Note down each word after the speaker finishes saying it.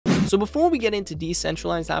So before we get into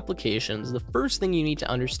decentralized applications, the first thing you need to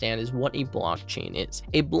understand is what a blockchain is.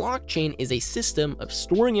 A blockchain is a system of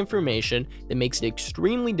storing information that makes it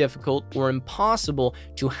extremely difficult or impossible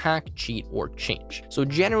to hack, cheat, or change. So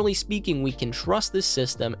generally speaking, we can trust this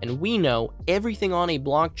system, and we know everything on a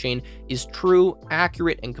blockchain is true,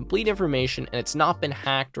 accurate, and complete information, and it's not been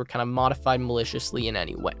hacked or kind of modified maliciously in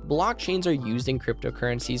any way. Blockchains are used in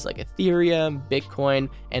cryptocurrencies like Ethereum, Bitcoin,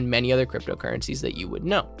 and many other cryptocurrencies that you would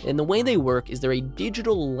know. And the way they work is they're a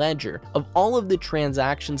digital ledger of all of the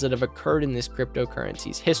transactions that have occurred in this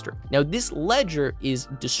cryptocurrency's history. Now, this ledger is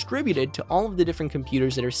distributed to all of the different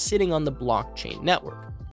computers that are sitting on the blockchain network.